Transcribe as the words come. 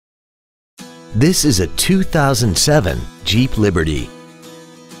This is a 2007 Jeep Liberty.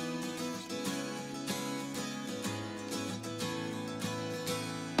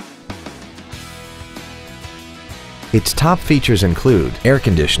 Its top features include air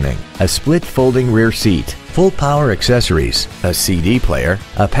conditioning, a split folding rear seat, full power accessories, a CD player,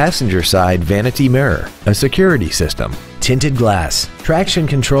 a passenger side vanity mirror, a security system, tinted glass, traction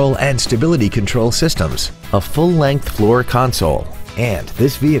control and stability control systems, a full-length floor console, and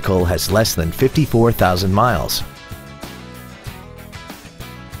this vehicle has less than 54,000 miles.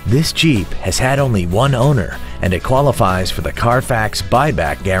 This Jeep has had only one owner and it qualifies for the Carfax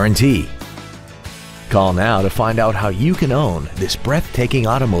buyback guarantee. Call now to find out how you can own this breathtaking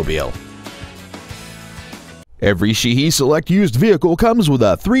automobile. Every Sheehy Select used vehicle comes with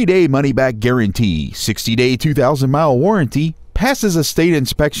a 3-day money-back guarantee, 60-day 2,000-mile warranty, passes a state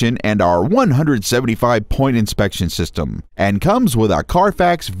inspection and our 175-point inspection system, and comes with a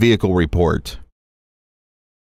Carfax vehicle report.